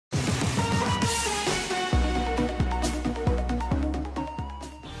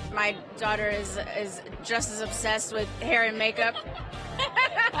my daughter is just as obsessed with hair and makeup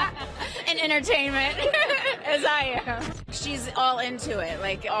and entertainment as I am. She's all into it,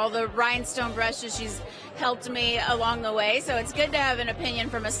 like all the rhinestone brushes. She's helped me along the way, so it's good to have an opinion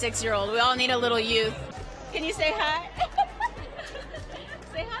from a 6-year-old. We all need a little youth. Can you say hi?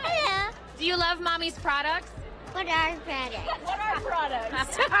 Say hi. Hello. Do you love Mommy's products? What are products? What are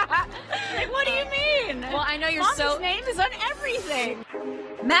products? Like, what do you mean? Well, I know you're Mommy's name is on everything.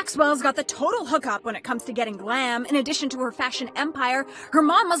 Maxwell's got the total hookup when it comes to getting glam. In addition to her fashion empire, her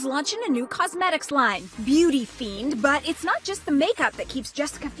mom was launching a new cosmetics line, Beauty Fiend, but it's not just the makeup that keeps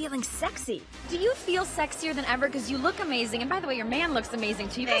Jessica feeling sexy. Do you feel sexier than ever? Because you look amazing, and by the way, your man looks amazing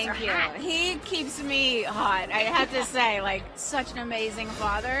too. Thank you. He keeps me hot. I have to say, like, such an amazing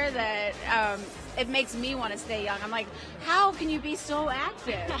father that it makes me want to stay young. I'm like, how can you be so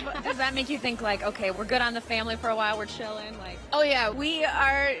active? Does that make you think like, okay, we're good on the family for a while, we're chilling? Like, oh yeah, we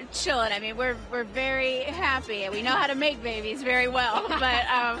are chilling. I mean, we're very happy. We know how to make babies very well,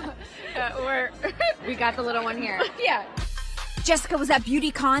 but we got the little one here. Yeah. Jessica was at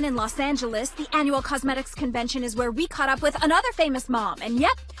Beautycon in Los Angeles. The annual cosmetics convention is where we caught up with another famous mom. And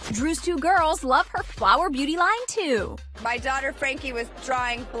yep, Drew's 2 girls love her flower beauty line too. My daughter Frankie was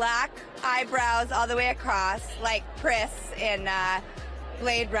drawing black eyebrows all the way across, like Pris in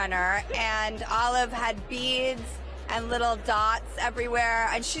Blade Runner, and Olive had beads and little dots everywhere,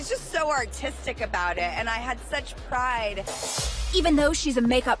 and she's just so artistic about it, and I had such pride. Even though she's a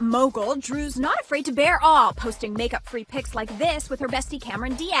makeup mogul, Drew's not afraid to bear all, posting makeup-free pics like this with her bestie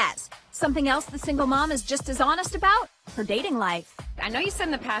Cameron Diaz. Something else the single mom is just as honest about? Her dating life. I know you said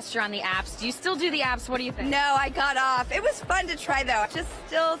in the past you're on the apps. Do you still do the apps? What do you think? No, I got off. It was fun to try though. Just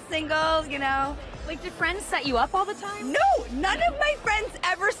still single, you know. Like, do friends set you up all the time? No, none of my friends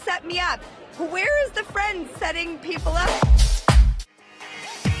ever set me up. Where is the friend setting people up?